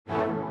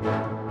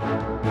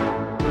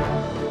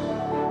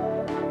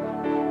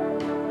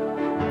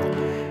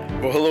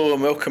Well, hello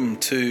and welcome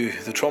to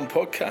the Tron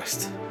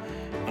Podcast,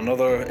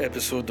 another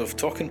episode of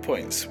Talking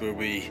Points where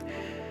we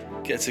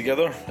get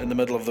together in the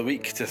middle of the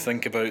week to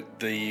think about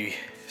the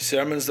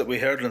sermons that we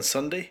heard on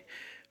Sunday,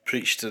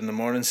 preached in the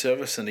morning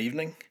service and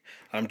evening.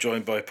 I'm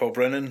joined by Paul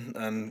Brennan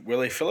and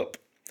Willie Phillip,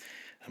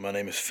 and my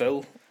name is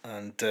Phil.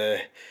 And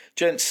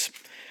gents,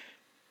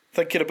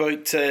 thinking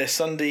about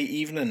Sunday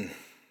evening,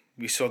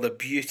 we saw the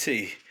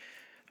beauty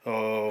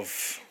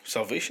of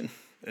salvation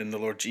in the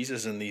Lord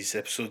Jesus in these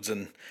episodes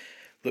in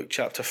Luke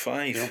chapter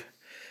 5. Yeah.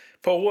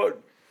 Paul,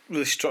 what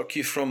really struck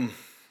you from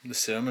the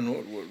sermon?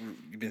 What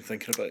you've been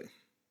thinking about?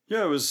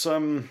 Yeah, it was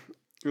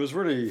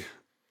really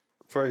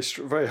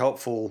very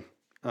helpful.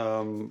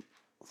 I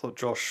thought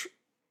Josh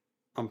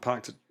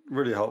unpacked it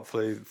really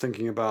helpfully,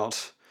 thinking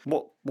about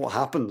what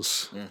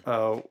happens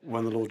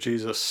when the Lord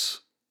Jesus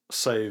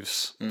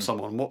saves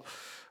someone.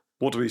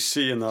 What do we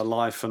see in their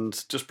life,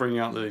 and just bringing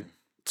out the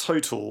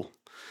total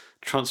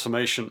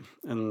transformation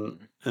in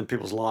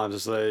people's lives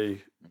as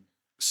they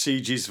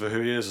see Jesus for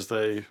who he is, as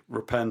they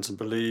repent and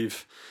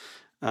believe,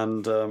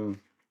 and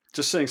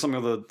just seeing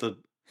something of the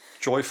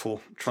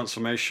joyful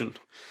transformation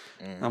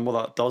and what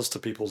that does to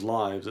people's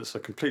lives. It's a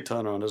complete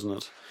turnaround, isn't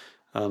it?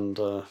 And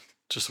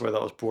just the way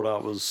that was brought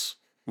out was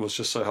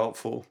just so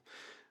helpful.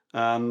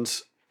 And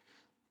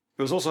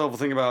it was also helpful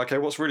thinking about, okay,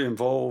 what's really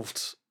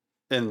involved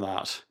in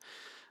that?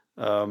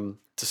 To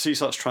see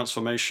such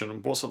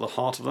transformation, what's at the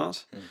heart of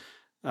that?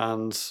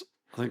 And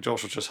I think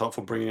Josh was just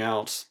helpful bringing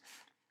out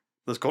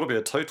there's got to be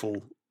a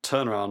total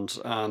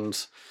turnaround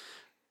and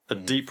a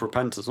deep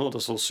repentance, not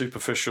just all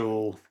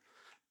superficial,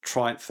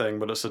 trite thing,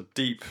 but it's a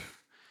deep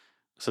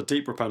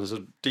repentance,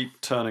 a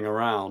deep turning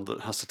around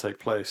that has to take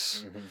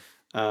place.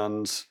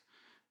 And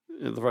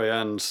at the very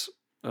end,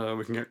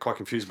 we can get quite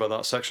confused about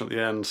that section at the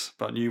end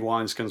about new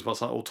wineskins. What's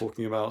that all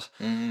talking about?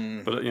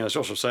 But as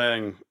Josh was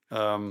saying,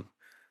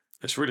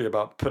 it's really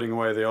about putting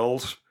away the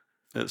old.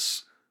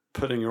 It's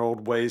putting your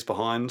old ways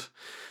behind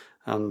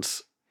and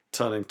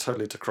turning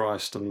totally to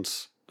Christ and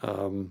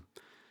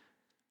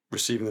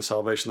receiving the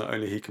salvation that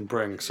only he can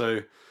bring. So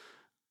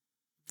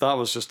that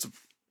was just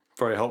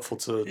very helpful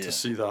to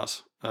see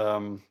that.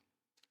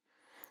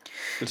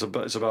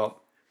 It's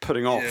about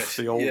putting off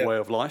the old way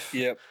of life.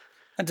 Yeah.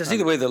 And to see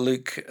the way that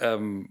Luke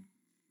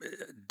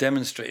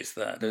demonstrates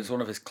that, it's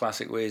one of his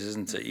classic ways,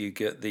 isn't it? You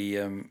get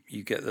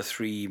the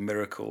three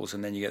miracles,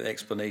 and then you get the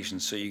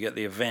explanations. So you get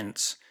the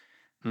events,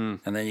 and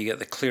then you get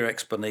the clear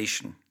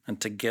explanation, and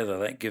together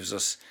that gives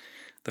us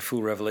the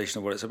full revelation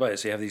of what it's about.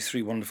 So you have these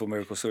three wonderful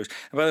miracle stories.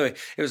 And by the way,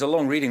 it was a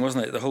long reading,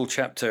 wasn't it? The whole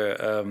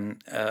chapter.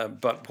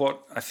 But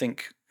what I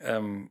think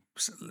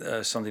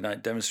Sunday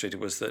night demonstrated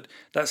was that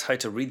that's how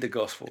to read the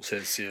Gospels.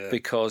 It is, yeah.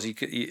 Because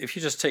if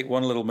you just take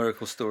one little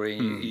miracle story,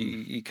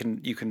 you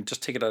can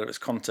just take it out of its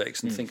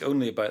context and think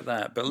only about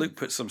that. But Luke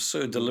puts them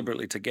so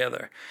deliberately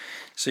together.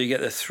 So you get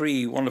the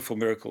three wonderful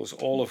miracles,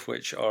 all of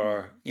which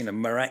are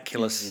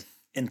miraculous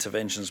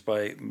interventions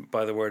by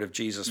the word of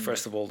Jesus.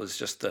 First of all, there's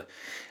just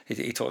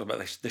he talked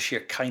about the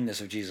sheer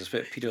kindness of Jesus.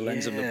 But Peter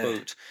lends him the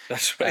boat.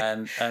 That's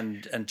right.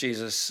 And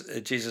Jesus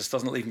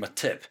doesn't leave him a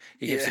tip.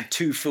 He gives him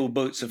 2 full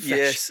boats of fish.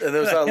 Yes, and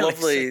there was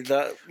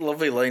that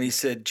lovely line. He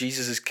said,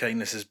 "Jesus'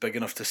 kindness is big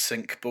enough to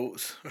sink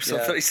boats," or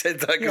something. Yeah. He said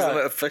that because of the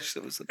amount of fish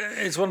that was.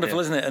 It's wonderful,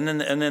 isn't it?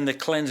 And then the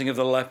cleansing of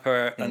the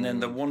leper, and then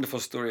the wonderful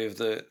story of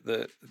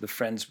the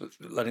friends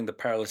letting the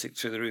paralytic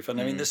through the roof. And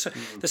I mean, there's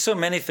so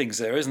many things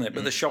there, isn't it?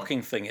 But the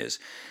shocking thing is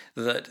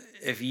that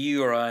if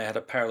you or I had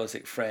a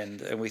paralytic friend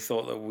and we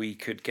thought that we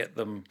could get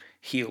them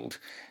healed,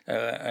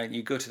 and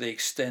you go to the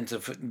extent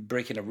of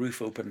breaking a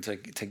roof open to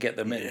get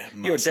them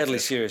in, you're deadly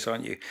serious,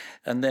 aren't you?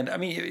 And then, I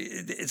mean,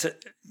 it's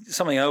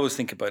something I always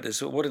think about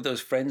is, what did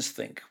those friends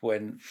think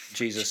when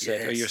Jesus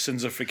said, "Oh, your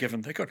sins are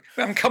forgiven"? They go,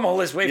 "We haven't come all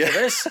this way for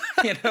this,"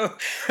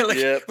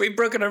 We've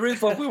broken a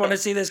roof off. We want to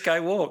see this guy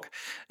walk.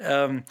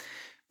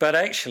 But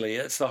actually,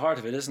 it's the heart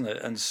of it, isn't it?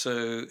 And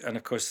so, and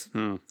of course,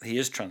 he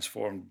is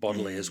transformed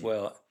bodily as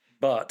well,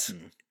 but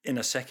in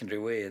a secondary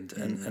way, and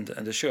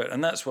to show it.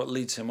 And that's what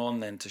leads him on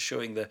then to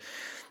showing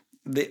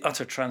the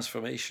utter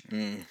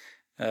transformation.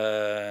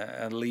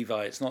 And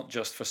Levi, it's not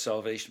just for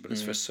salvation, but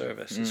it's for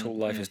service. His whole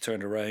life is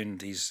turned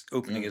around. He's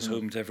opening his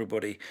home to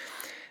everybody.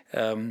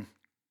 And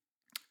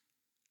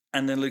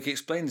then Luke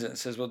explains it and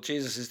says, well,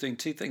 Jesus is doing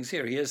 2 things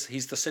here.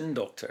 He's the sin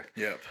doctor,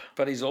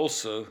 but he's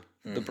also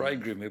the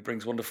bridegroom who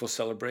brings wonderful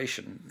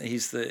celebration.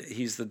 He's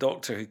the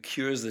doctor who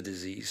cures the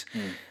disease.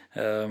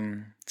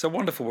 It's a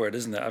wonderful word,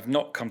 isn't it? I've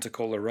not come to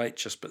call the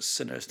righteous, but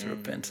sinners to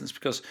repentance,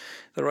 because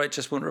the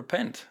righteous won't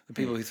repent. The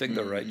people who think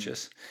they're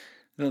righteous,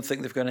 they don't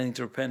think they've got anything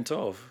to repent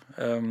of.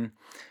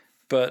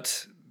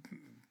 But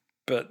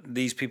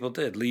these people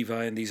did.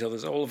 Levi and these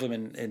others, all of them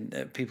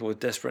in people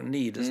with desperate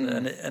need,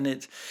 isn't it? And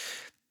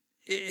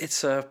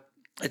it's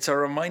a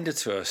reminder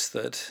to us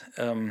that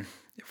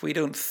if we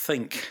don't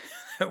think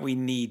that we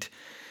need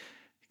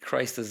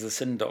Christ as the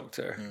sin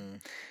doctor,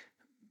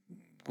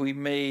 we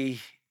may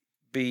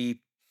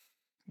be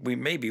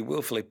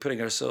willfully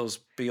putting ourselves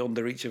beyond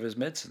the reach of his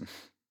medicine.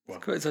 Wow.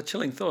 It's a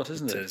chilling thought,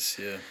 isn't it? It is,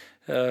 yeah.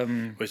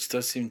 Which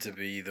does seem to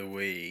be the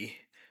way,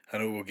 I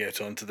know we'll get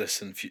onto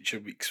this in future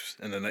weeks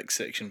in the next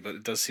section, but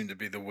it does seem to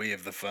be the way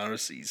of the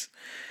Pharisees.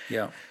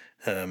 Yeah.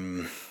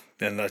 And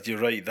that you're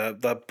right,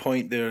 that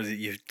point there that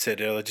you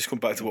said earlier, just going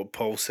back to what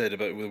Paul said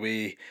about the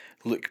way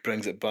Luke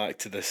brings it back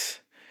to this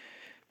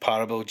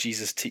parable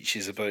Jesus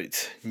teaches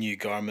about new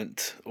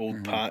garment,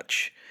 old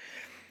patch.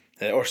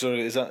 Or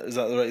sorry, is that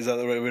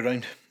the right way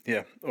around?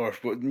 Yeah. Or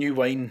what, new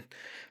wine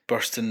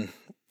bursting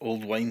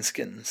old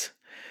wineskins.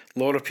 A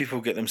lot of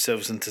people get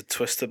themselves into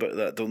twist about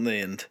that, don't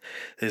they? And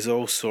there's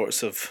all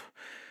sorts of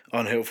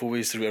unhelpful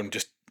ways to read, and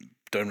just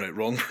downright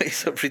wrong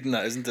ways of reading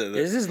that, isn't it?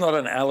 This is not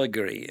an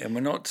allegory, and we're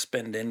not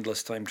spending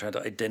endless time trying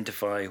to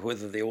identify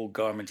whether the old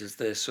garment is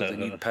this or the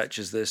new patch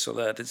is this or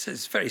that.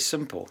 It's very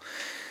simple.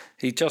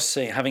 He's just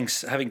saying,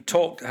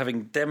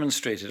 having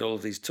demonstrated all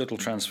of these total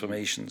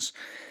transformations,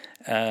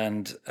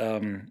 and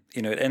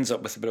it ends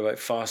up with a bit about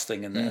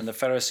fasting, and the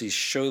Pharisees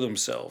show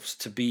themselves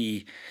to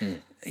be,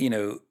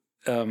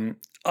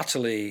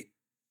 utterly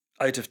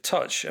out of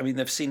touch. I mean,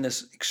 they've seen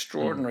this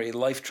extraordinary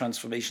life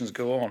transformations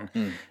go on,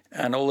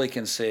 and all they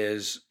can say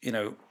is,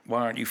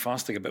 why aren't you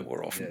fasting a bit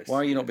more often? Yes. Why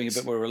are you not being a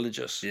bit more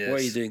religious? Yes. Why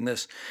are you doing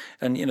this?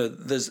 And,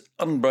 there's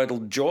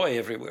unbridled joy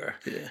everywhere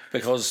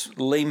because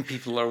lame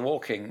people are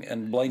walking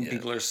and blind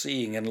people are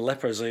seeing and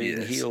lepers are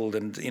being healed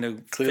and,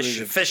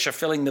 fish are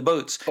filling the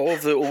boats. All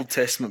of the Old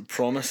Testament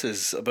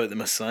promises about the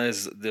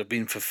Messiahs, they're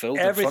being fulfilled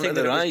Everything in front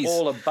of their that it eyes. was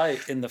all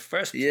about in the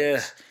first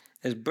place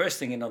is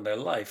bursting in on their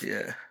life.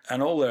 Yeah.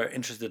 And all they're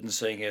interested in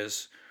saying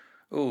is,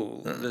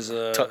 there's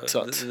a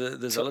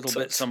little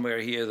bit somewhere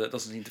here that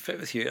doesn't seem to fit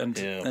with you.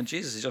 And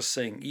Jesus is just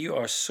saying, you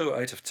are so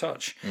out of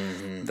touch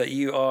that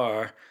you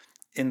are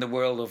in the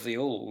world of the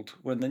old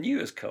when the new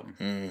has come.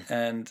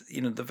 And,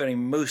 the very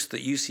most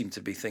that you seem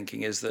to be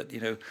thinking is that,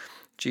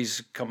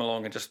 Jesus come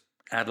along and just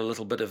add a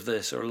little bit of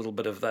this or a little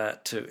bit of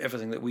that to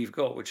everything that we've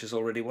got, which is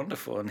already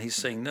wonderful. And he's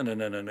saying,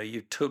 no,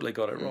 you've totally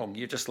got it wrong.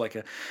 You're just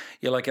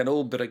you're like an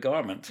old bit of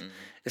garment.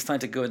 It's time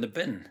to go in the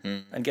bin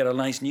and get a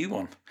nice new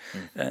one,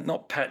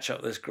 not patch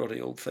up this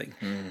grotty old thing.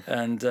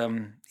 And,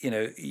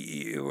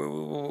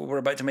 we're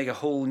about to make a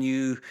whole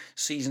new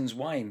season's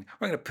wine.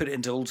 We're going to put it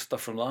into old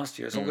stuff from last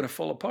year. It's all going to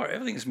fall apart.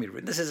 Everything's going to be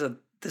written.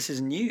 This is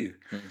new.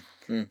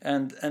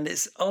 And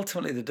it's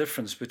ultimately the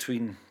difference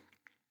between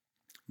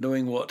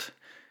knowing what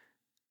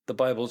the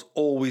Bible's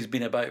always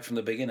been about from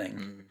the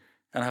beginning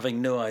and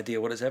having no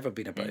idea what it's ever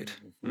been about.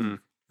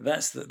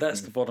 That's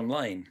the bottom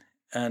line.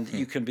 And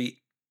you can be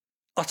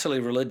utterly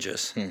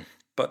religious,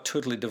 but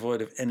totally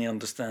devoid of any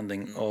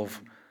understanding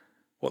of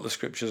what the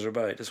scriptures are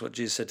about. That's what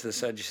Jesus said to the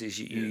Sadducees.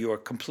 You are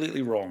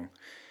completely wrong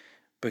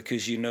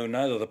because you know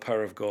neither the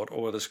power of God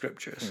or the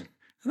scriptures.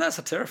 And that's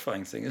a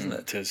terrifying thing, isn't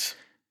it? It is.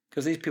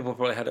 Because these people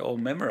probably had it all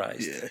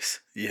memorized. Yes.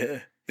 Yeah.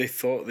 They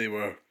thought they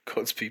were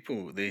God's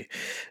people.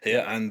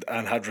 And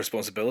had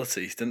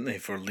responsibility, didn't they,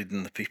 for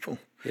leading the people?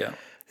 Yeah.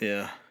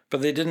 Yeah.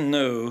 But they didn't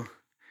know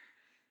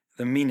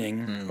the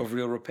meaning of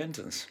real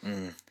repentance.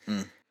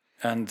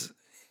 And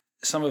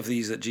some of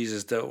these that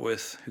Jesus dealt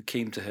with who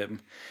came to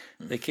him,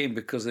 they came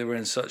because they were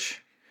in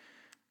such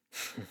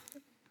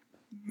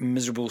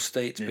miserable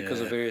states because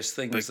of various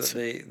things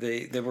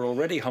that they were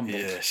already humbled.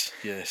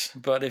 Yes.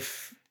 But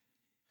if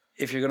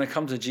you're going to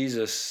come to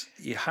Jesus,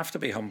 you have to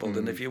be humbled.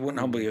 And if you won't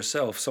humble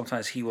yourself,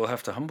 sometimes he will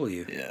have to humble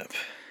you.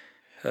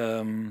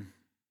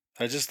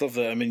 I just love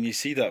that. I mean, you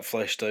see that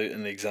fleshed out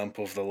in the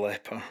example of the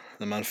leper,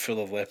 the man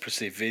full of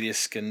leprosy, various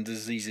skin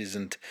diseases,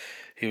 and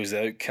he was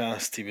the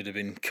outcast. He would have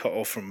been cut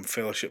off from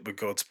fellowship with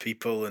God's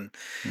people and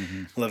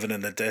living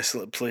in the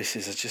desolate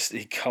places.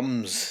 He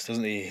comes,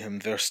 doesn't he? In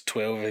verse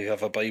 12, if you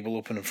have a Bible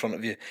open in front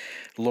of you,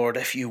 Lord,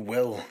 if you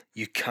will,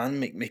 you can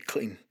make me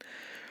clean.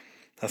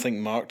 I think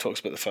Mark talks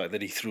about the fact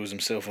that he throws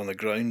himself on the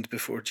ground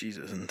before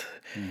Jesus.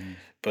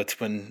 But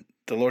when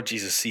the Lord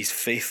Jesus sees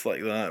faith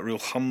like that, real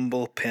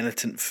humble,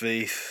 penitent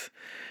faith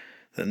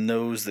that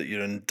knows that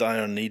you're in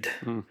dire need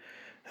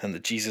and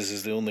that Jesus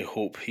is the only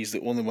hope, he's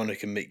the only one who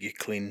can make you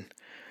clean.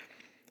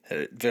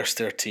 Verse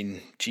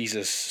 13,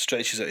 Jesus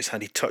stretches out his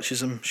hand, he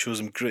touches him, shows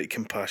him great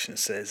compassion, and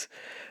says,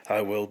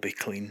 I will be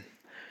clean.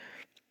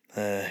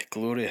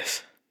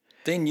 Glorious.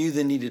 They knew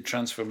they needed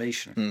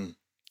transformation.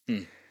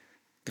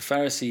 The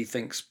Pharisee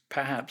thinks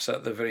perhaps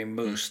at the very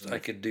most I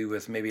could do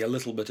with maybe a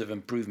little bit of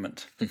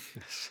improvement.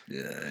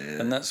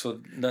 And that's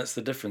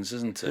the difference,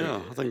 isn't it?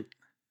 Yeah, I think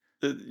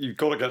you've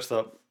got to get to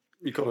that.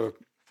 You've got to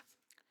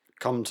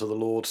come to the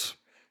Lord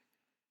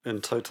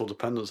in total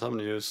dependence, haven't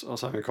you? I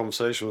was having a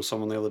conversation with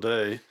someone the other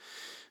day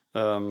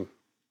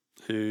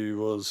who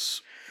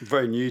was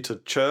very new to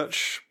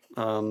church,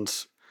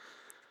 and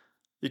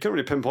you couldn't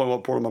really pinpoint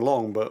what brought him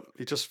along, but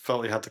he just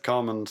felt he had to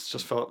come and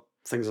just felt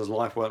things in his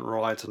life weren't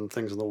right and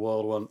things in the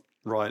world weren't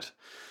right.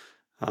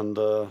 And,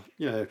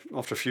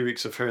 after a few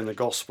weeks of hearing the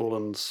gospel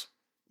and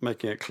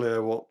making it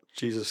clear what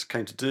Jesus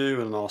came to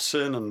do and our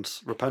sin and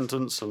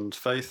repentance and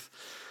faith,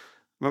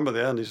 I remember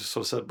at the end he just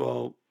sort of said,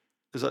 well,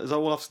 is that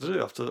all I have to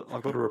do?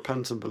 I've got to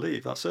repent and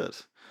believe, that's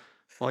it.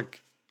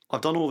 Like,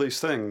 I've done all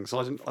these things,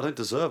 I don't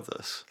deserve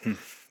this.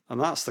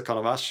 And that's the kind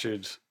of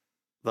attitude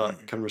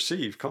that can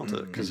receive, can't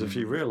it? Because if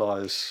you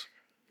realise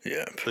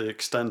the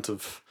extent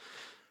of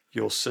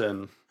your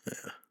sin,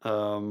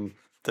 then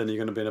you're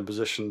going to be in a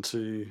position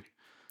to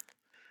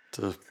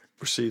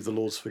receive the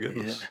Lord's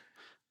forgiveness.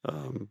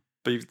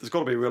 But there's got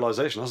to be a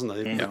realization, hasn't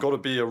there? There's got to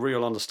be a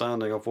real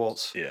understanding of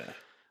what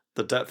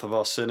the depth of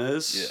our sin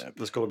is.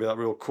 There's got to be that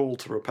real call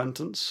to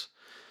repentance.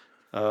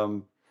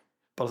 But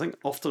I think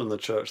often in the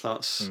church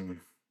that's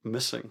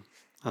missing.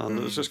 And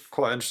it was just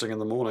quite interesting in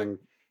the morning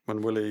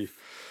when Willie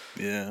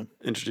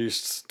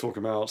introduced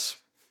talking about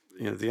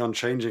the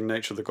unchanging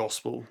nature of the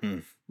gospel.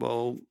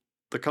 Well,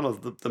 the kind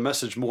of the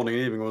message morning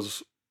and evening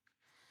was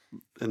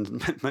in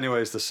many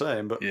ways the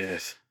same, but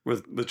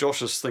with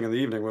Josh's thing in the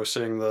evening, we're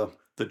seeing the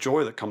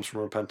joy that comes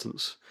from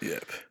repentance.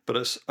 But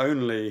it's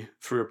only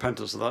through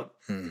repentance that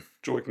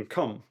joy can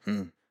come.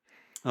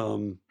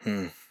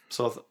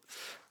 So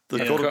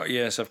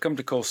I've come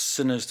to call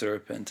sinners to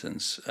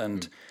repentance,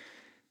 and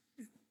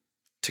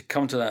to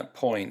come to that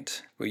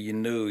point where you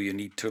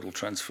need total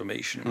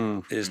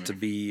transformation is to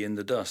be in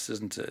the dust,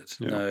 isn't it?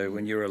 Now,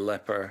 when you're a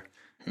leper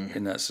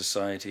in that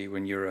society,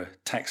 when you're a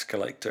tax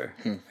collector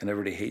and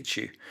everybody hates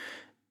you,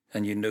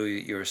 and you know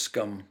that you're a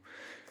scum,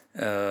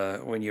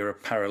 when you're a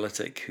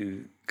paralytic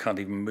who can't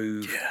even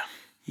move,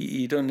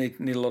 you don't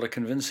need a lot of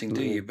convincing,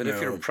 do you? But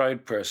if you're a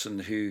proud person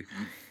who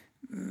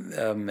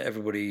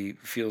everybody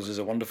feels is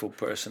a wonderful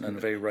person and a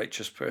very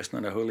righteous person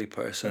and a holy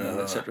person, and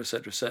et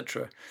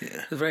cetera,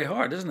 it's very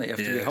hard, isn't it? You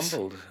have to be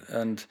humbled.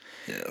 And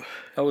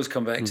I always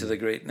come back to the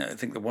great, I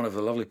think that one of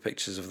the lovely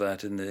pictures of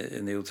that in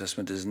the Old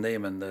Testament is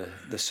Naaman,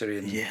 the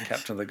Syrian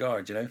captain of the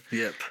guard,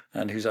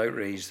 and who's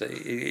outraged that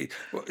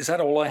is that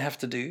all I have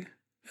to do?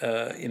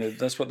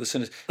 That's what the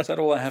sin is that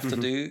all I have to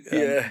do?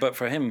 But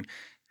for him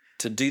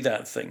to do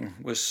that thing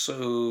was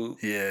so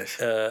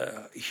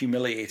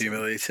humiliating.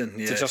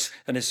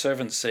 And his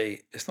servants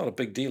say, it's not a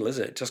big deal, is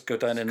it? Just go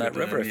down in that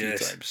river a few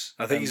times.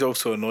 I think he's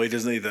also annoyed,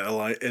 isn't he,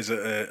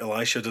 that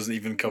Elisha doesn't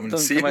even come and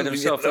see him. Out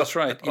himself. That's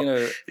right.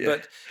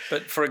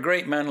 But for a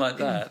great man like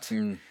that,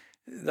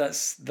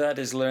 that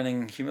is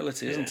learning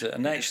humility, isn't it?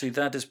 And actually,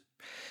 that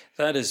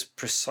is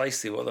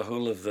precisely what the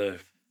whole of the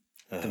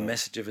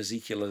message of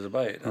Ezekiel is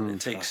about. And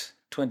it takes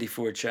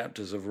 24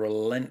 chapters of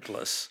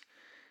relentless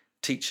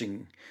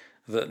teaching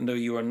that no,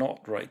 you are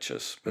not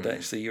righteous, but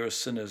actually you're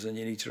sinners and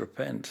you need to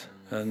repent.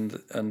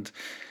 And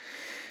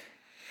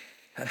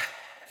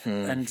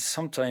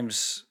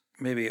sometimes,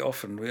 maybe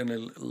often, we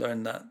only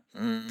learn that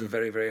the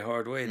very, very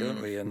hard way,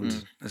 don't we?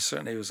 And it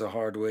certainly was a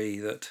hard way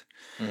that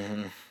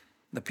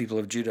the people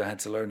of Judah had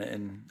to learn it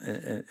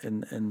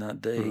in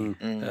that day.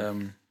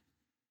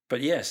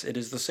 But yes, it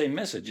is the same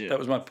message. That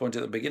was my point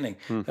at the beginning.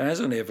 There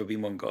has only ever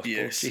been one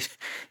gospel.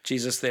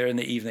 Jesus there in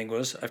the evening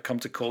was, I've come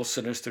to call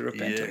sinners to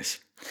repentance.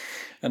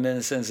 And then in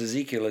a sense,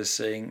 Ezekiel is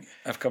saying,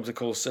 I've come to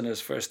call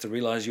sinners first to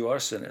realize you are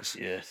sinners.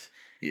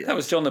 That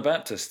was John the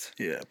Baptist.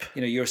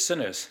 You're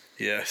sinners.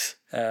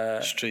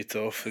 Straight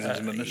off in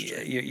his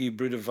ministry. You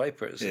brood of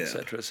vipers,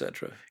 etc.,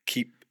 etc.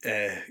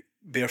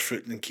 Bear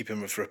fruit and keep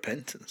him with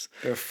repentance.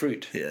 Bear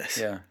fruit.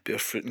 Bear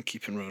fruit and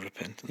keep him with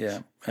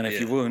repentance. And if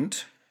you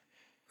won't,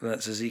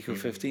 that's Ezekiel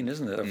 15,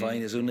 isn't it? A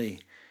vine is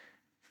only...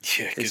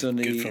 it's not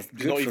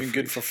even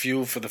good for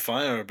fuel for the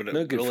fire, but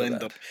it will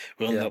end up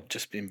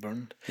just being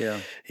burned.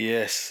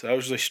 Yes, I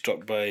was really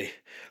struck by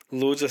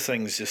loads of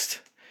things.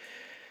 Just,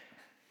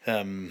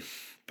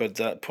 but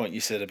that point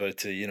you said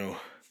about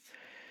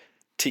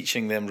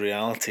teaching them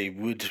reality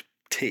would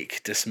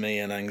take dismay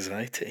and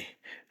anxiety,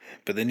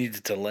 but they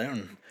needed to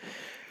learn.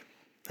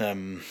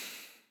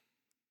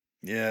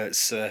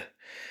 It's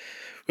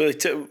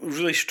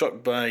really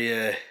struck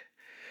by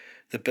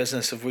the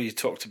business of what you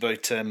talked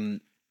about.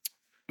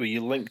 Where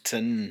you linked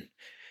in,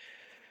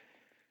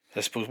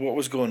 I suppose, what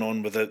was going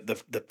on with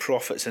the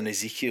prophets in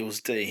Ezekiel's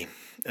day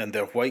and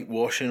their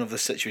whitewashing of the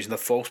situation, the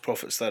false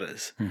prophets, that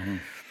is,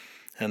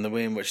 and the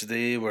way in which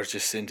they were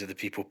just saying to the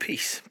people,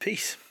 peace,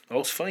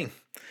 all's fine.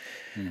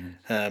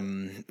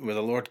 Where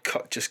the Lord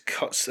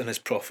cuts in his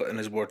prophet and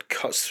his word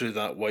cuts through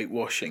that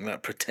whitewashing,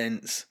 that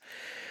pretense,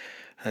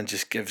 and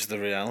just gives the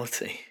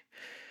reality.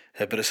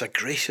 But it's a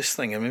gracious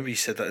thing. I remember you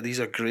said that these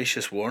are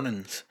gracious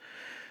warnings.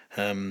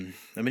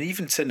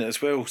 Even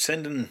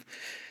sending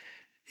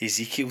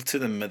Ezekiel to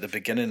them at the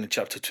beginning of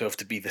chapter 12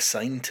 to be the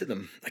sign to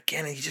them.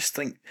 Again, you just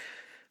think,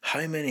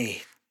 how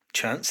many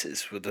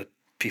chances were the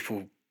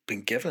people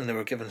been given? They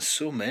were given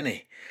so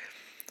many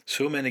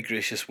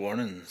gracious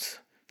warnings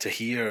to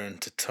hear and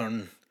to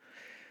turn.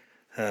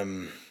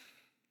 And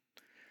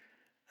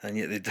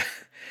yet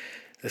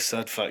the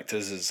sad fact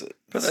is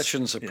but that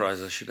shouldn't surprise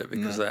us, should it?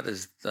 Because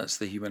that's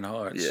the human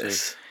heart.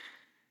 Yes.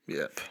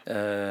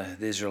 The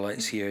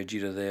Israelites here,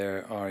 Judah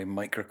there, are a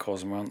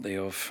microcosm, aren't they,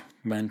 of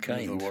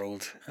mankind, of the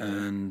world,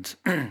 and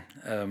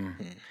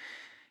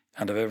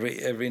of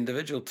every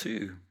individual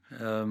too.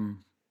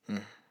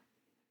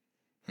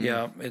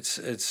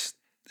 It's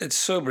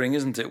sobering,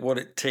 isn't it? What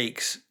it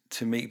takes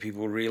to make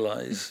people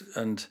realize,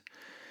 and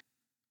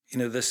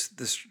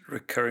this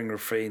recurring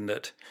refrain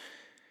that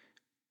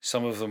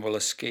some of them will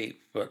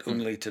escape, but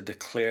only to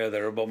declare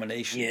their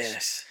abominations.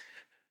 Yes.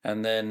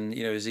 And then,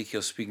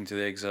 Ezekiel speaking to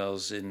the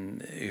exiles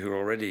who are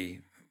already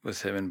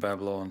with him in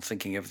Babylon,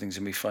 thinking everything's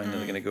going to be fine and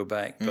they're going to go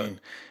back. But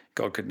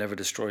God could never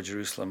destroy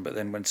Jerusalem. But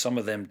then when some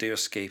of them do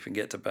escape and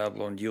get to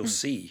Babylon, you'll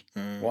see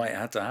why it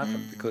had to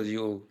happen, because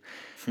you'll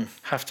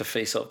have to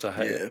face up to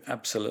how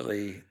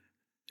absolutely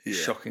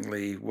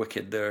shockingly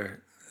wicked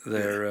their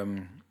their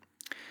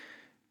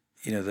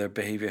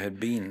behavior had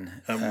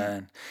been.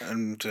 And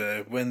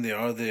when they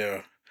are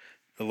there,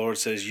 the Lord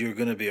says, you're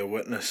going to be a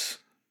witness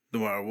no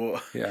matter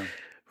what. Yeah.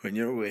 When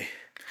you're away.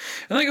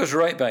 And that goes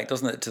right back,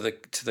 doesn't it,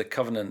 to the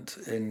covenant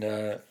in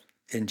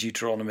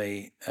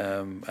Deuteronomy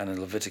and in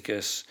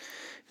Leviticus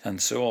and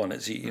so on.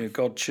 It's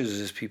God chooses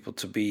his people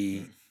to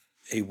be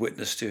a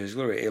witness to his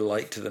glory, a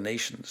light to the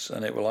nations,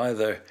 and it will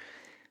either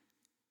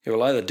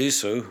do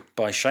so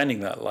by shining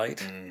that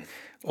light,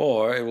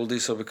 or it will do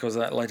so because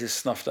that light is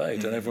snuffed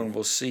out, and everyone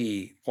will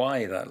see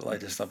why that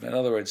light is snuffed out. In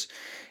other words,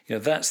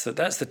 that's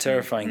the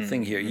terrifying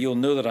thing here. You'll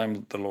know that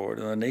I'm the Lord,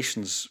 and the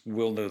nations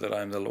will know that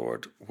I'm the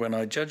Lord when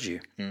I judge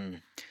you.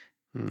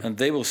 And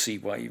they will see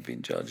why you've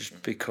been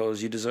judged,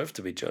 because you deserve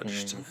to be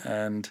judged.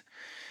 And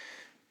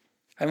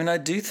I mean, I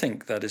do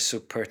think that is so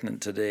pertinent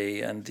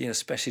today, and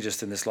especially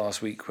just in this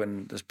last week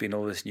when there's been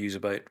all this news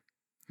about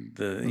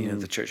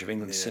the Church of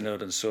England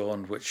Synod and so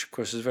on, which of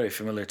course is very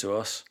familiar to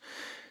us.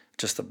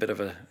 Just a bit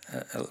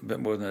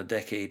more than a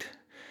decade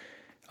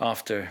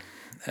after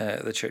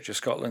the Church of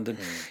Scotland, and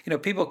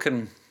people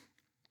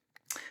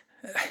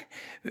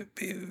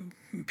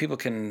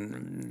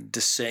can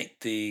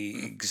dissect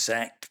the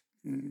exact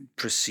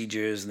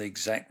procedures and the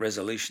exact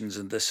resolutions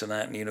and this and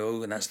that,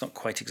 and that's not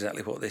quite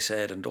exactly what they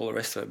said and all the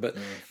rest of it. But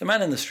the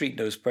man in the street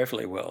knows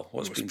perfectly well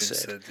what's been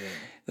said.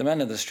 The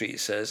man in the street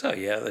says, "Oh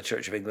yeah, the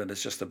Church of England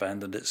has just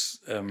abandoned its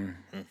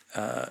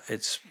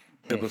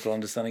biblical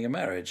understanding of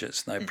marriage.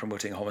 It's now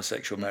promoting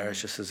homosexual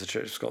marriage, just as the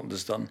Church of Scotland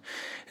has done."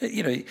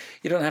 You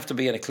don't have to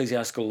be an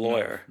ecclesiastical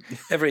lawyer.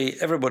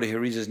 Everybody who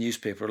reads his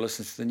newspaper or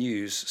listens to the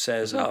news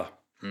says, so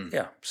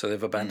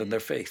they've abandoned their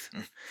faith.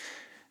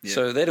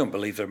 So they don't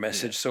believe their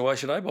message, so why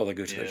should I bother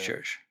go to their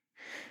church?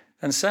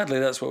 And sadly,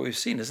 that's what we've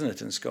seen, isn't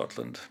it, in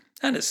Scotland?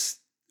 And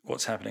it's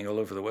what's happening all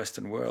over the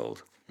Western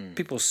world.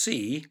 People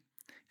see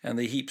and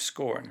they heap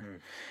scorn.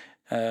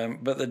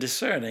 But the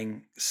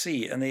discerning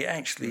see and they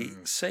actually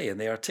say and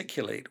they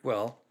articulate,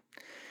 well,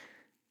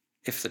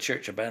 if the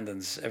church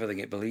abandons everything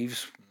it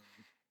believes,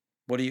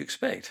 what do you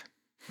expect?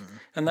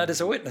 And that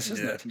is a witness,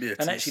 isn't it? Yeah,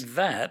 and actually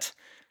that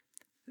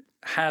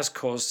has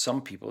caused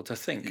some people to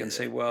think and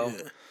say, well,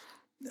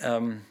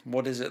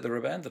 what is it they're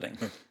abandoning?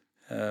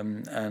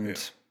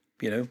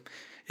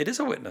 It is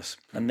a witness,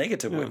 a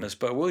negative witness,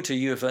 but woe to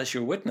you if that's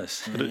your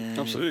witness.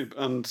 Absolutely.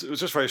 And it was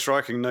just very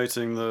striking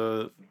noting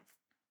the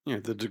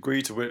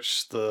degree to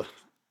which the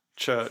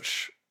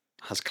church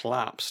has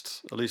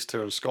collapsed, at least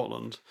here in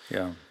Scotland.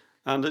 Yeah.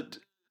 And it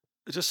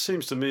just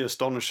seems to me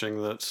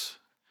astonishing that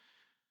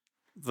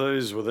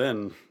those who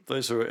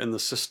are in the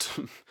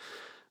system,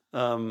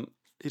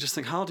 you just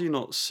think, how do you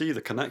not see the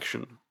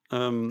connection?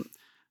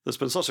 There's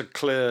been such a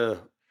clear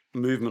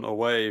movement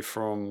away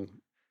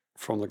from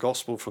the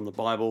gospel, from the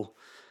Bible,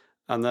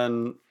 and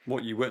then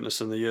what you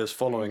witness in the years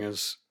following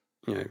is,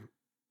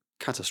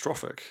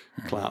 catastrophic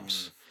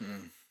collapse.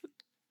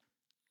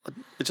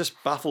 It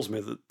just baffles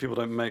me that people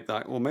don't make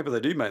that, or maybe they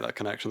do make that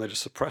connection, they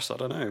just suppress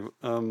that, I don't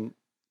know.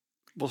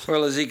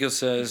 Well, Ezekiel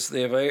says,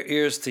 they have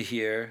ears to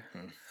hear,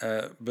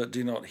 but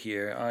do not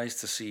hear, eyes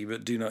to see,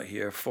 but do not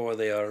hear, for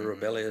they are a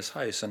rebellious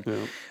house. And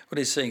what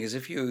he's saying is,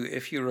 if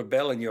you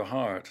rebel in your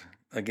heart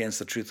against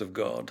the truth of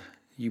God,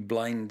 you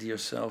blind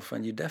yourself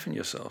and you deafen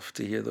yourself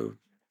to hear the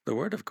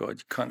word of God.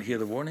 You can't hear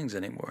the warnings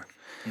anymore.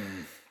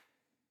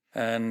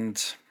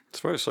 And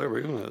it's very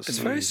sobering, isn't it? It's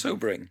very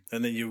sobering.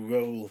 And then you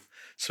will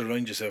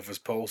surround yourself, as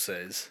Paul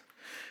says,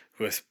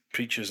 with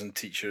preachers and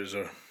teachers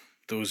or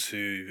those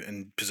who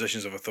in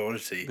positions of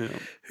authority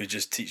who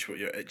just teach what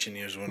your itching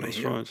ears want to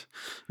hear. That's right.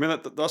 I mean,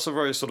 that's a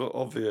very sort of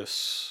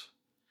obvious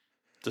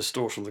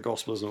distortion of the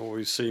gospel, isn't it? What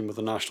we've seen with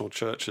the national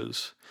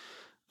churches.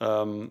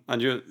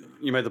 And you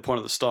made the point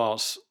at the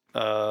start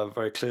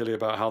very clearly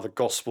about how the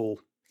gospel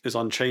is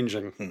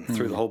unchanging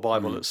through the whole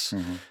Bible. It's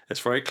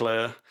very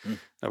clear.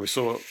 We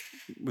saw it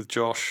with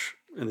Josh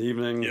in the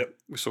evening.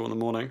 We saw it in the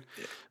morning.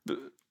 But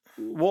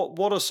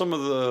what are some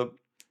of the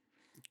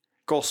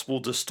gospel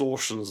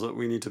distortions that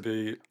we need to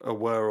be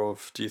aware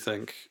of, do you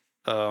think?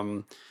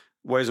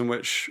 Ways in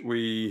which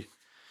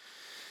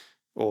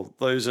or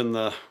those in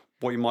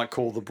what you might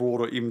call the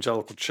broader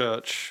evangelical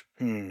church,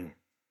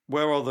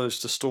 where are those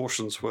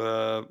distortions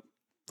where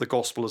the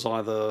gospel is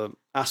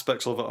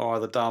aspects of it are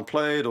either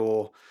downplayed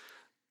or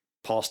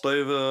passed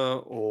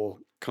over or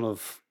kind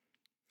of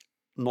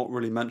not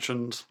really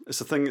mentioned?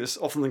 It's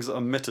often things that are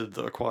omitted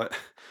that are quite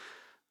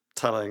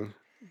telling.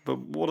 But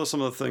what are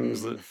some of the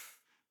things that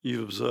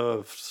you've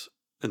observed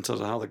in terms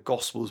of how the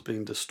gospel is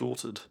being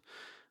distorted?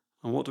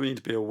 And what do we need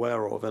to be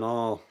aware of in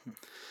our,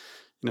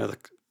 the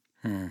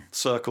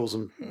circles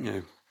and,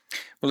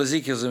 Well,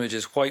 Ezekiel's image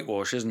is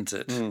whitewash, isn't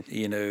it?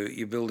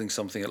 You're building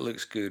something that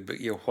looks good,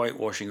 but you're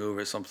whitewashing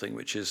over something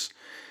which is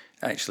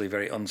actually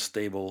very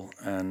unstable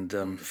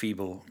and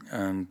feeble,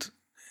 and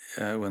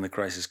when the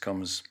crisis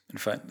comes. In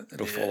fact,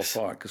 it'll fall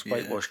apart because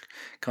whitewash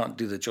can't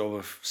do the job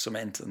of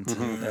cement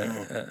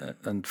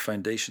and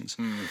foundations.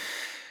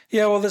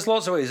 Yeah, well, there's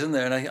lots of ways, isn't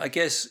there? And I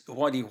guess,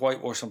 why do you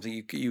whitewash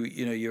something?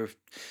 You're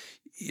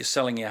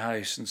selling your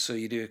house, and so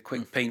you do a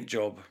quick paint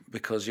job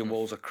because your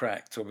walls are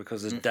cracked, or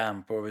because there's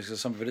damp, or because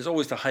something. But it's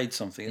always to hide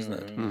something, isn't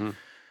it?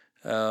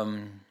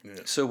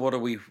 So what are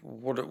we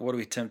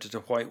tempted to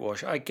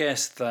whitewash? I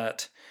guess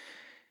that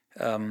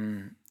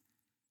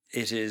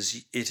it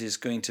is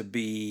going to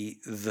be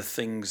the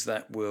things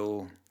that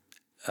will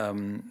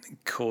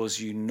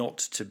cause you not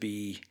to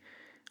be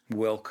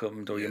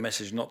welcomed, or your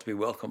message not to be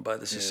welcomed by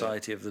the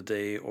society of the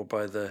day, or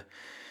by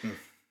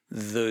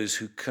those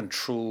who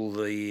control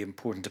the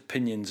important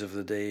opinions of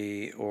the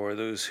day, or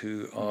those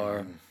who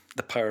are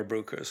the power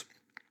brokers,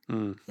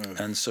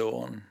 and so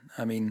on.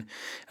 I mean,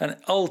 and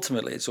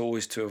ultimately it's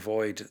always to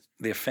avoid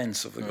the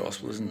offence of the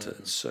gospel, isn't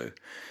it? So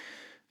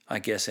I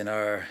guess in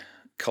our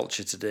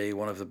culture today,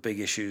 one of the big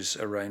issues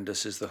around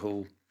us is the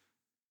whole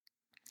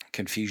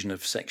confusion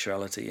of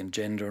sexuality and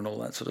gender and all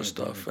that sort of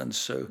stuff. And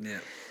so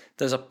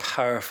there's a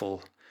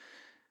powerful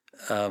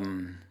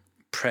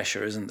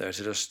pressure, isn't there,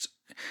 to just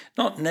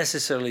not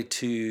necessarily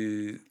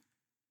to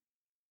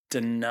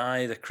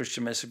deny the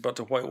Christian message, but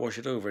to whitewash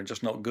it over and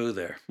just not go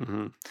there.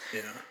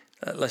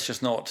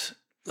 Let's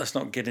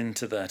not get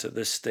into that at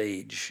this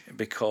stage,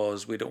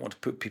 because we don't want to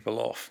put people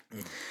off.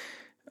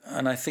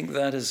 And I think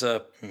that is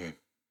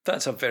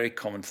that's a very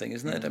common thing,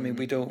 isn't it? I mean,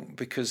 we don't,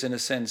 because in a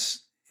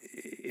sense,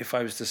 if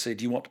I was to say,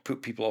 do you want to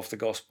put people off the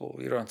gospel?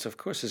 Your answer, of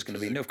course, is going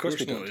to be no, of course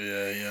we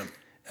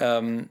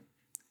don't.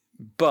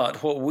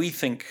 But what we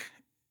think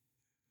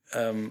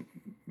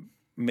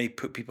may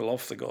put people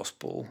off the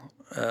gospel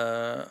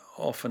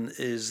often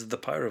is the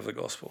power of the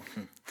gospel.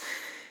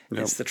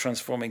 It's the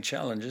transforming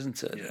challenge,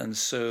 isn't it? And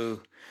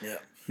so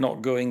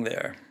not going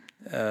there.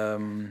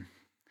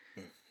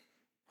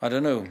 I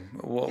don't know.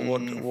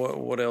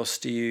 What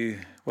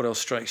else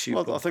strikes you?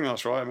 Well, I think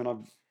that's right. I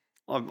mean,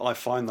 I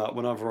find that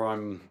whenever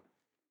I'm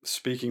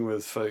speaking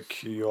with folk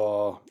who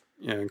are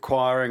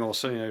inquiring, or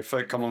so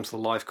folk come onto the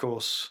life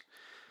course,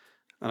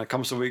 and it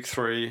comes to week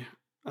 3,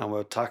 and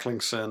we're tackling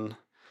sin,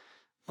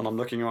 and I'm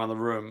looking around the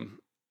room,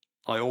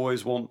 I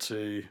always want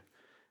to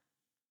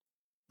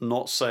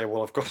not say,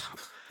 well, I've got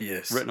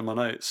written in my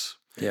notes,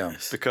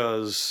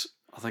 because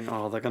I think,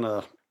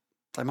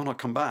 they might not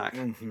come back,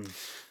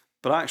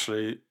 but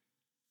actually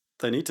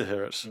they need to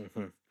hear it,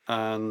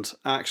 and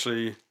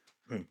actually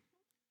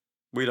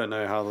we don't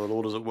know how the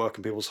Lord is at work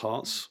in people's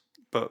hearts,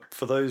 but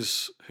for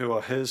those who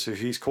are who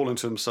he's calling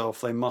to himself,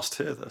 they must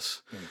hear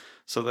this,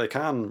 so they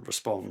can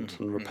respond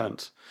and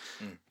repent.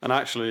 And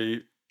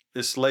actually,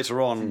 it's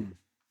later on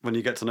when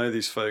you get to know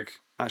these folk,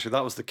 actually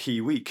that was the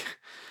key week.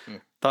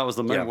 That was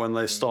the moment when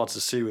they started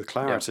to see with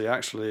clarity,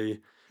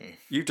 actually,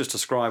 you've just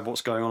described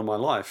what's going on in my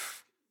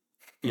life.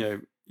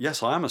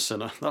 Yes, I am a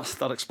sinner. That's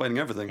explaining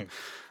everything.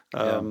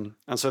 And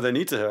so they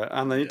need to hear it,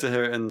 and they need to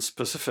hear it in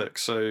specific.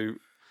 So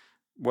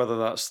whether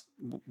that's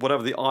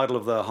whatever the idol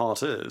of their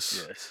heart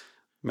is,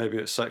 maybe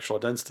it's sexual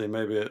identity,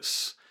 maybe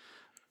it's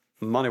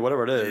money,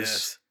 whatever it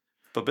is,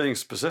 but being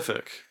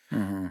specific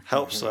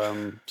helps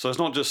them. So it's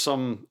not just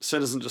sin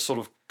isn't just sort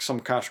of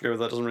some category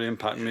that doesn't really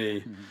impact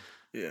me.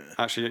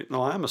 Actually,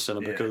 no, I am a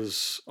sinner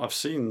because I've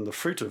seen the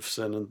fruit of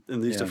sin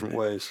in these different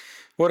ways.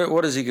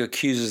 What does he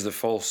accuses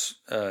the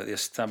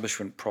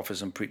establishment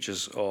prophets and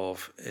preachers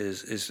of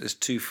is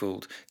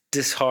twofold: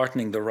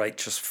 disheartening the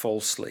righteous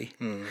falsely.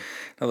 In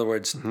other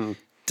words,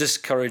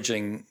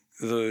 discouraging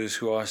those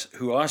who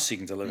are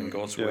seeking to live in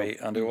God's way,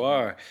 and who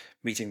are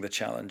meeting the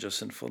challenge of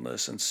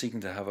sinfulness and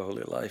seeking to have a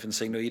holy life, and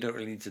saying, no, you don't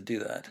really need to do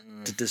that,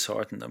 to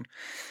dishearten them.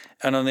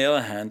 And on the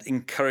other hand,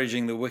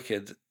 encouraging the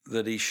wicked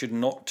that he should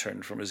not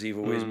turn from his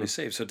evil ways and be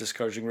saved, so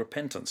discouraging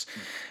repentance.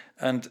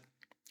 And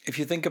if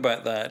you think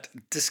about that,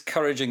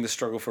 discouraging the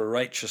struggle for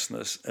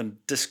righteousness and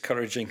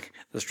discouraging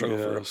the struggle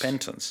for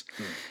repentance,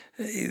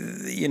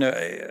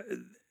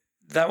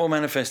 that will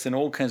manifest in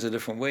all kinds of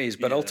different ways,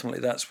 but ultimately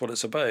that's what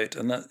it's about.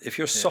 And that if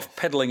you're soft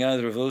pedaling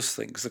either of those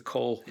things, the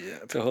call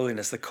to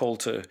holiness, the call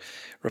to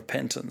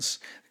repentance,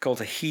 the call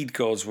to heed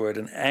God's word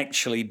and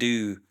actually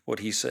do what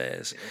he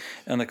says,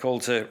 and the call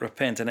to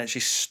repent and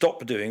actually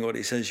stop doing what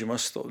he says you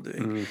must stop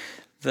doing,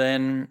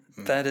 then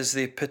that is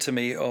the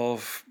epitome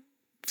of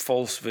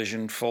false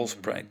vision, false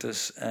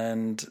practice,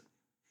 and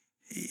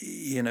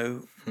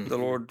the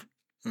Lord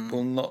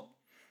will not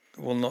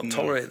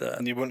tolerate that.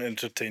 And you won't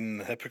entertain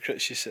the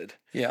hypocrites, you said.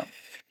 Yeah.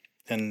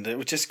 And it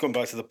was just going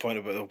back to the point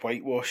about the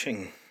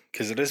whitewashing,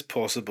 because it is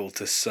possible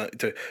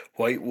to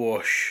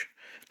whitewash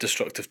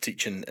destructive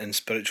teaching in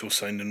spiritual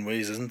sounding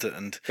ways, isn't it?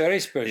 And very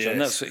spiritual, and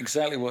that's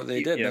exactly what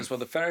they did. That's what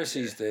the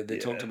Pharisees did. They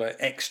talked about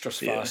extra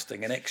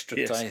fasting and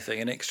extra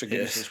tithing and extra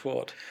goodness is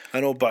what.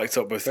 And all backed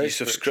up with very use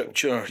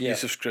spiritual.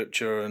 of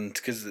scripture, and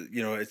because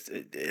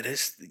it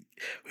is,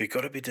 we've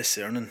got to be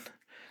discerning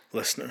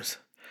listeners.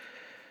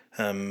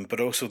 But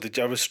also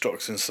I was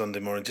struck on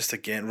Sunday morning, just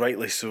again,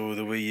 rightly so,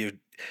 the way you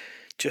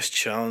just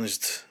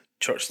challenged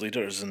church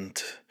leaders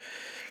and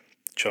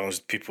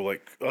challenged people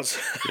like us.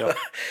 Yeah.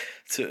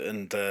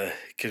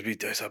 Because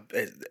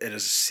it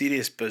is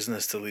serious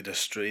business to lead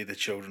astray the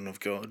children of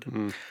God.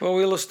 Well,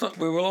 we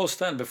will all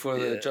stand before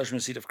the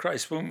judgment seat of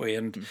Christ, won't we?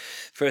 And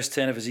verse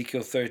 10 of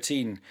Ezekiel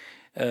 13,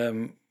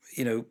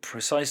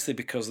 precisely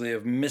because they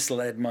have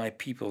misled my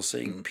people,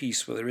 saying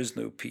peace where there is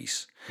no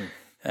peace,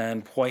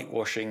 and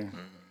whitewashing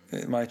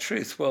my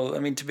truth. Well, I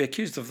mean, to be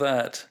accused of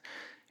that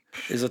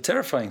is a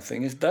terrifying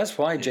thing. That's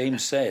why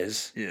James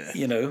says,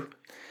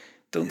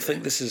 don't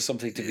think this is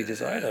something to be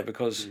desired,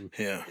 because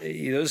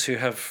those who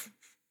have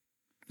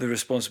the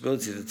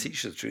responsibility to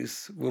teach the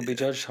truth will be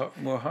judged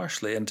more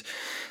harshly. And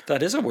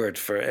that is a word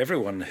for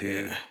everyone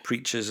who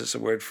preaches. It's a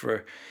word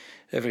for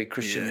every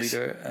Christian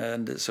leader,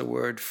 and it's a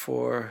word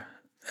for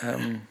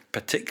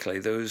particularly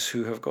those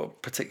who have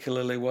got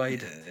particularly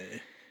wide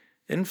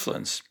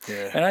influence.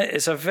 And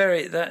it's a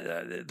very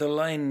the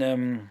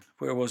line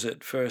where was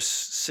it, verse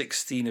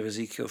 16 of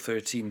Ezekiel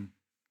 13,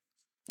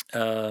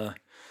 verse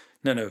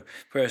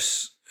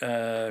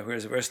where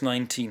is it, verse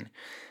 19,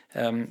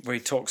 where he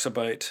talks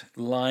about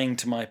lying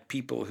to my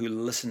people who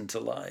listen to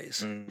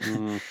lies.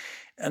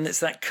 And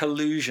it's that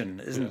collusion,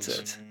 isn't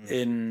it,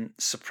 in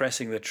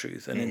suppressing the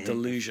truth and in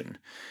delusion.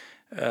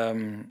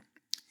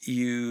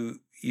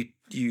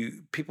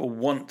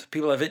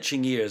 People have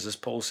itching ears, as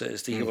Paul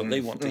says, to hear what they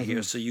want to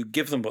hear. So you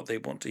give them what they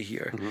want to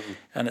hear,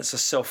 and it's a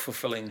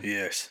self-fulfilling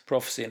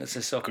prophecy, and it's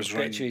a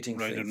self-perpetuating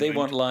thing. They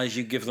want lies,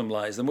 you give them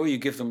lies. The more you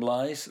give them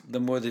lies, the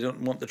more they don't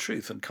want the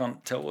truth and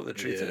can't tell what the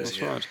truth is.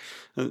 That's right.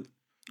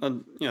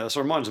 And so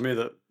it reminds me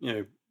that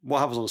what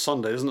happens on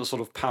Sunday isn't a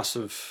sort of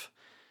passive.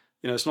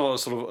 It's not a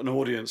sort of an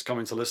audience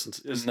coming to listen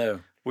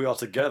to. We are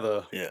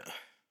together.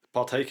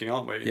 Partaking,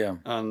 aren't we? Yeah.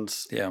 And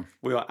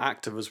we are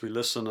active as we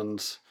listen,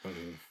 and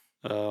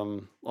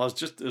it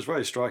was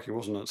very striking,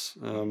 wasn't it?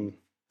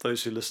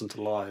 Those who listen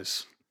to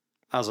lies,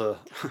 as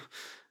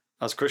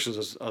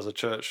Christians, as a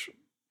church,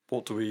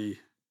 what are we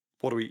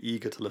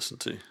eager to listen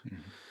to?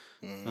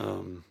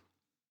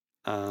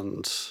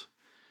 And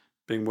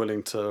being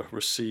willing to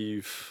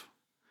receive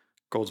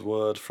God's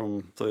word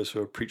from those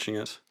who are preaching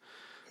it.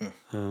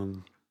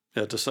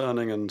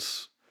 Discerning and.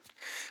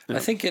 I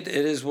think it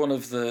is one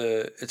of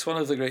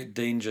the great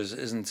dangers,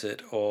 isn't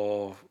it,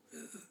 of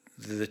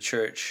the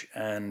church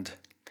and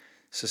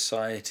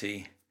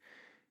society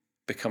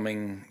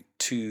becoming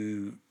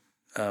too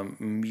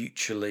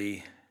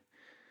mutually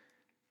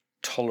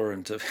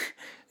tolerant of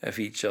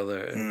each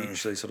other and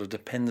mutually sort of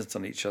dependent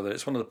on each other.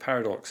 It's one of the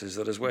paradoxes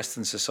that as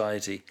Western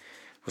society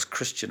was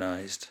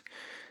Christianized,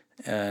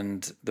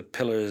 and the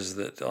pillars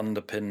that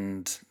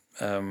underpinned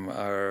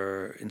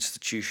our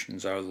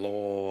institutions, our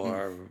law,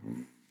 our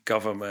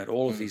government,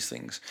 all of these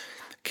things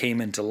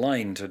came into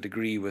line to a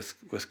degree with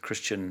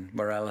Christian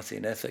morality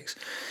and ethics.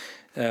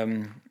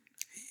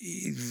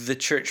 The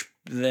church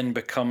then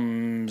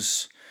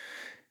becomes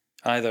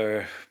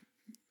either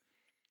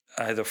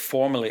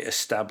formally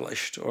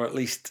established or at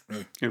least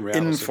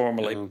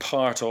informally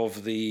part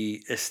of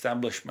the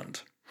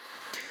establishment,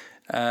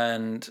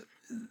 and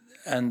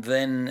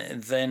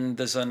then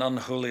there's an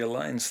unholy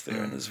alliance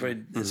there, and it's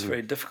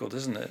very difficult,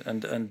 isn't it?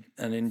 And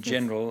in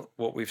general,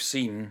 what we've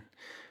seen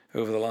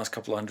over the last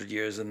couple of hundred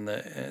years, and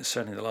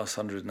certainly the last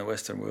 100 in the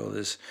Western world,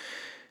 is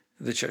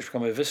the church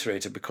become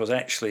eviscerated because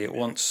actually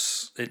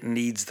it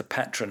needs the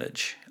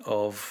patronage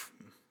of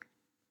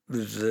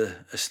the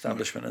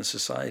establishment and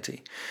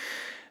society.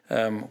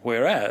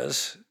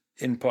 Whereas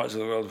in parts of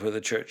the world where the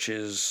church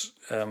is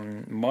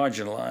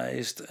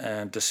marginalized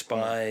and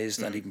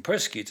despised and even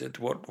persecuted,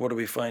 what do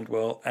we find?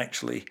 Well,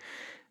 actually,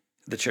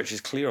 the church is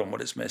clear on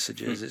what its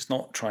message is. It's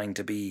not trying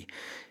to be...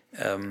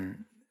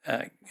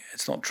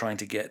 it's not trying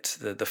to get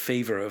the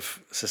favor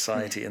of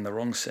society in the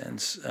wrong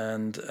sense,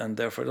 and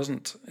therefore it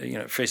doesn't.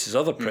 It faces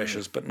other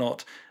pressures, but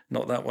not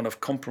that one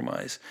of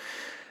compromise.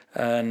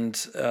 And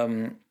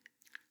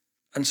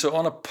so,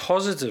 on a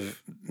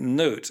positive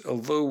note,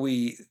 although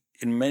we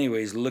in many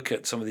ways look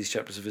at some of these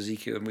chapters of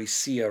Ezekiel and we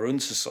see our own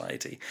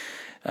society,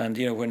 and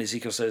when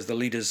Ezekiel says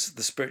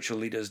the spiritual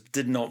leaders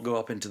did not go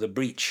up into the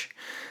breach,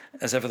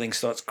 as everything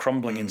starts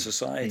crumbling in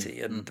society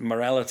and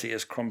morality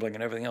is crumbling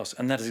and everything else.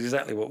 And that is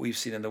exactly what we've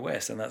seen in the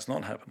West, and that's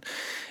not happened.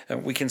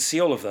 We can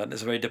see all of that, and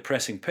it's a very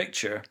depressing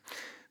picture.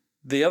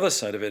 The other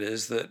side of it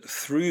is that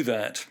through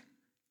that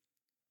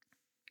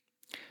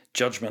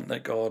judgment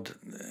that God,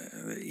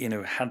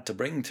 had to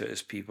bring to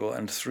his people,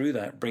 and through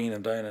that bringing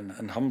them down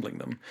and humbling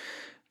them,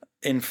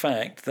 in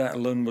fact, that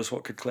alone was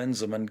what could cleanse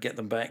them and get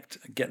them back,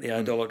 get the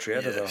idolatry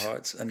out of their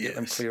hearts and get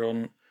them clear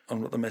on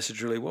what the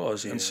message really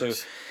was. And so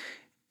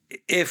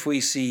if we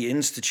see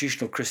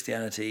institutional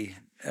Christianity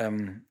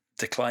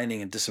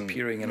declining and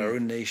disappearing in our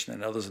own nation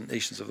and others,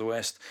 nations of the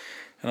West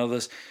and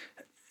others,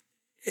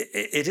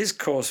 it is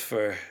cause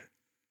for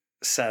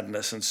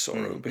sadness and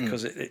sorrow,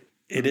 because it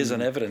is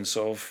an evidence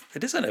of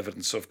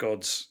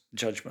God's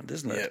judgment,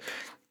 isn't it? Yep.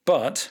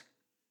 But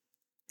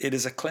it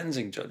is a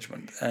cleansing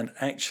judgment, and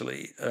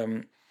actually,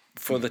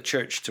 for the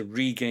church to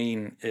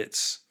regain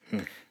its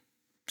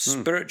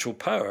spiritual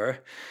power,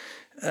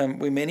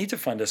 we may need to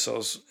find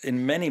ourselves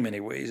in many, many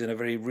ways, in a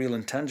very real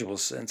and tangible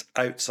sense,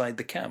 outside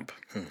the camp.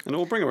 And it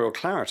will bring a real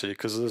clarity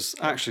because there's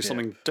actually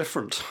something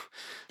different.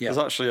 Yeah.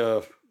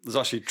 There's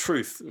actually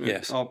truth.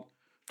 Yes. I've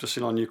just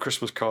seen our new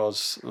Christmas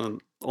cards,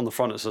 and on the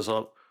front it says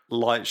a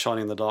light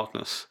shining in the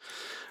darkness.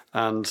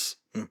 And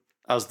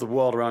as the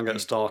world around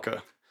gets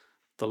darker,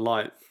 the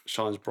light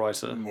shines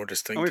brighter. More And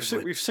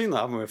distinctively. we've seen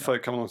that, haven't we?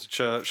 Folk coming along to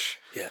church.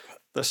 Yeah.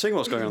 They're seeing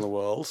what's going on in the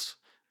world,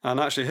 and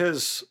actually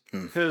here's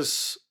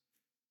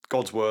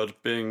God's word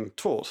being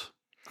taught,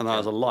 and that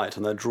is a light,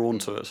 and they're drawn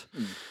to it.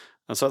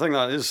 And so I think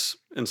that is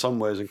in some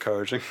ways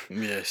encouraging.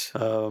 Yes.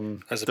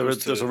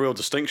 There's a real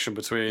distinction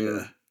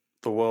between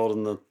the world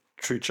and the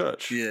true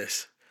church.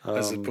 Yes.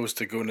 As opposed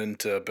to going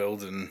into a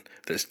building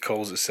that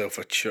calls itself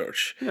a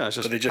church. Yeah, it's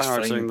just But they just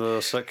parroting find,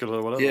 the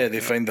secular whatever. yeah, they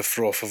find the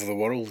froth of the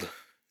world.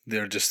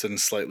 They're just in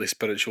slightly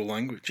spiritual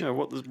language. Yeah,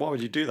 why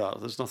would you do that?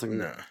 There's nothing.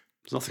 No.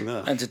 There's nothing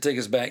there. And to take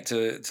us back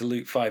to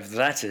Luke 5,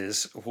 that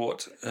is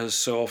what has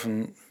so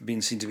often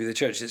been seen to be the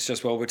church. It's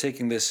just, well, we're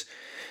taking this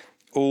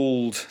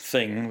old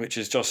thing, which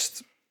is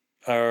just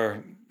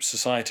our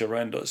society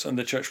around us, and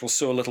the church will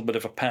sew a little bit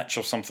of a patch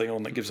of something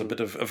on that gives a bit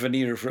of a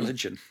veneer of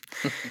religion.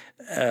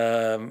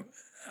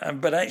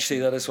 But actually,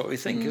 that is what we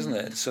think, isn't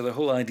it? So the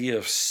whole idea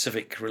of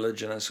civic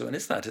religion and so on,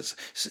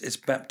 it's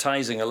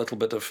baptizing a little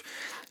bit of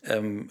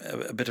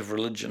a bit of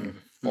religion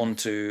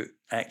onto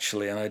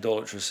actually an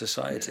idolatrous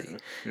society,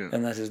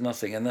 and that is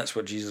nothing. And that's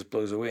what Jesus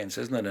blows away and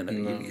says, no.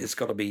 You've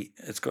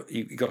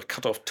got to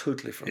cut off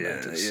totally from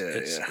that.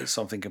 It's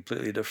something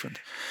completely different.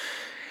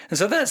 And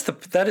so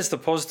that is the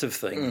positive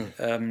thing,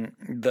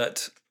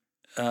 that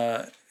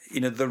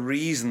the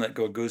reason that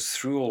God goes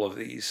through all of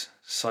these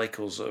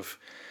cycles of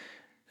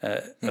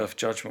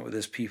judgment with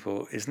his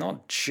people is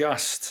not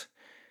just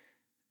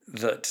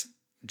that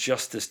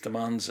justice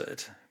demands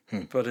it,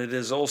 but it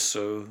is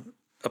also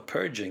a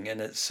purging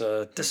and it's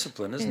a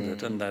discipline, isn't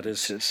it? And that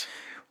is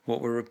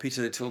what we're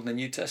repeatedly told in the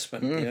New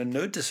Testament.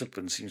 No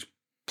discipline seems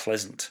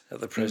pleasant at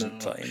the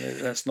present time.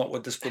 That's not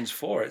what discipline's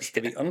for. It's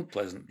to be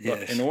unpleasant.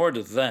 But in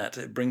order that,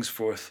 it brings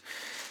forth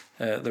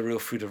the real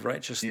fruit of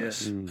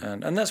righteousness.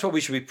 And that's what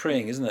we should be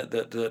praying, isn't it?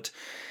 That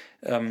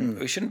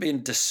we shouldn't be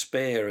in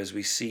despair as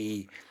we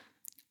see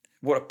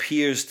what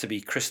appears to be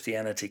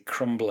Christianity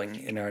crumbling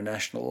in our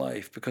national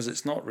life, because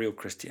it's not real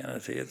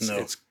Christianity.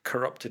 It's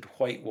corrupted,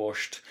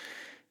 whitewashed,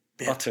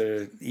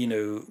 utter,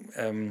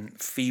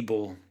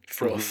 feeble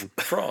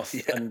froth,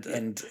 and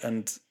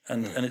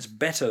it's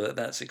better that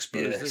that's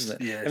exposed,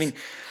 isn't it? Yes. I mean,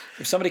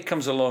 if somebody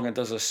comes along and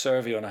does a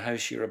survey on a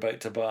house you're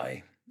about to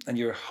buy, and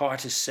your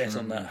heart is set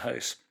on that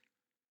house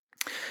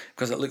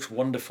because it looks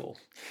wonderful.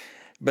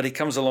 But he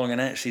comes along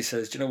and actually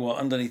says, do you know what,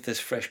 underneath this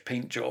fresh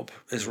paint job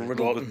is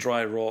riddled with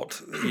dry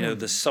rot,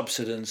 the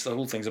subsidence, the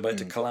whole thing's about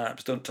to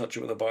collapse, don't touch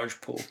it with a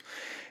barge pole.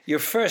 Your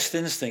first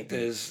instinct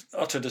is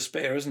utter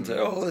despair, isn't it?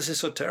 Oh, this is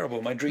so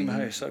terrible, my dream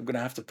house, I'm going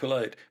to have to pull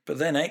out. But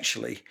then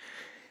actually,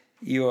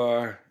 you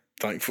are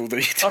thankful that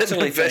you didn't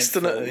utterly invest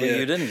in thankful it. that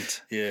you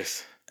didn't.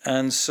 Yes.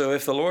 And so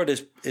if the Lord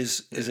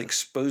is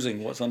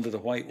exposing what's under the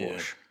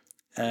whitewash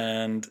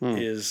and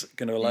is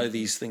going to allow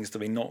these things to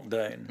be knocked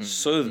down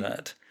so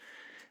that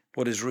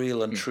what is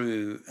real and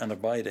true and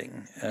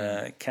abiding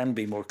can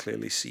be more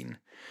clearly seen.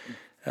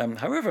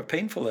 However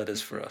painful that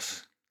is for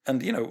us.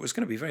 And, it was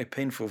going to be very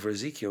painful for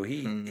Ezekiel.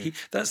 He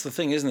that's the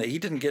thing, isn't it? He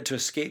didn't get to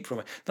escape from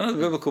it. None of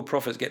the biblical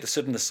prophets get to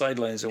sit on the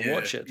sidelines and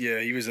watch it. Yeah,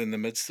 he was in the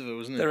midst of it,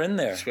 wasn't he? They're in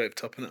there.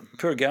 Swept up in it.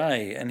 Poor guy.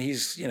 And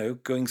he's,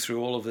 going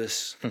through all of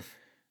this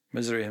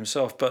misery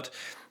himself. But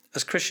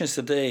as Christians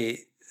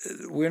today,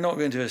 we're not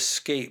going to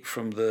escape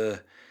from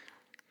the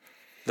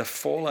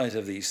fallout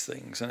of these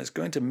things. And it's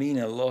going to mean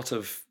a lot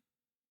of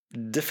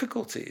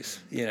difficulties,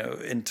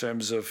 in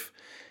terms of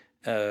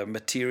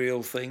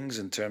material things,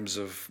 in terms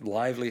of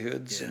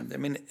livelihoods. And I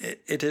mean,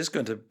 it is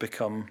going to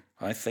become,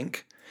 I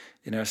think,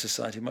 in our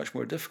society much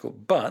more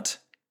difficult. But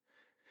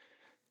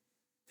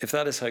if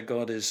that is how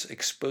God is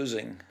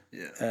exposing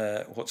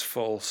what's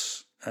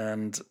false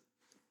and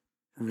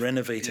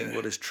renovating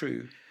what is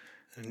true,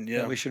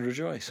 then we should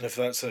rejoice. And if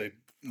that's how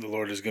the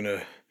Lord is going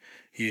to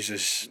use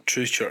his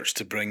true church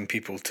to bring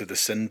people to the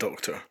sin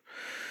doctor,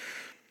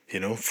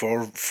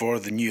 for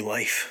the new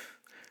life,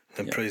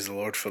 then praise the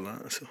Lord for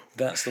that. So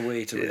that's the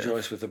way to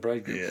rejoice with the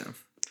bridegroom,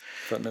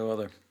 but no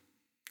other.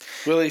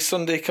 Willie,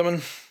 Sunday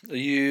coming. Are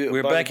you?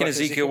 We're back in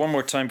Ezekiel one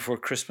more time before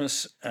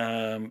Christmas,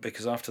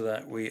 because after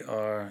that we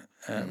are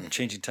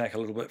changing tack a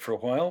little bit for a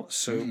while.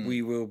 So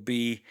we will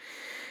be,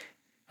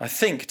 I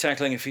think,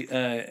 tackling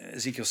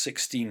Ezekiel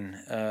 16,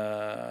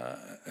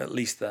 at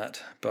least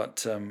that.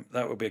 But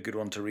that would be a good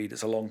one to read.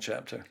 It's a long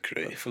chapter,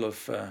 great, full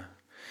of.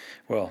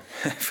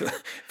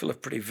 Full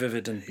of pretty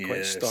vivid and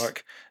quite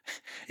stark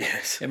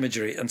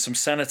imagery and some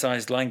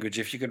sanitized language.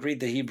 If you could read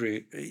the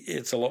Hebrew,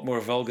 it's a lot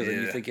more vulgar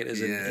than you think it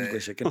is in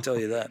English. I can tell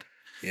you that.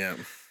 Yeah.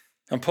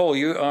 And Paul,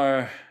 you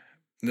are...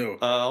 No.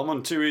 I'm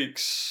on 2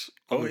 weeks.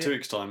 I'm in 2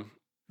 weeks' time.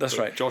 That's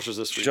right. Josh is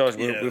this week. Josh,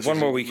 we've one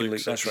more week in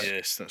Luke. That's right.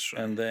 Yes, that's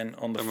right. And then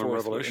on the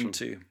 4th,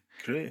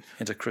 we're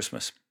into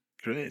Christmas.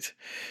 Great.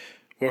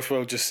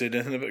 Worthwhile just saying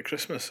anything about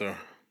Christmas, or...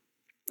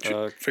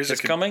 Fraser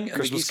It's coming, and the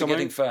Christmas geese are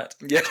getting fat.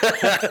 Yeah.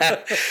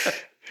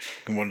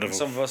 Wonderful.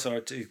 Some of us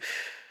are too.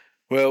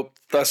 Well,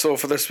 that's all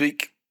for this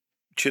week.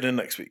 Tune in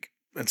next week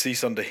and see you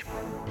Sunday.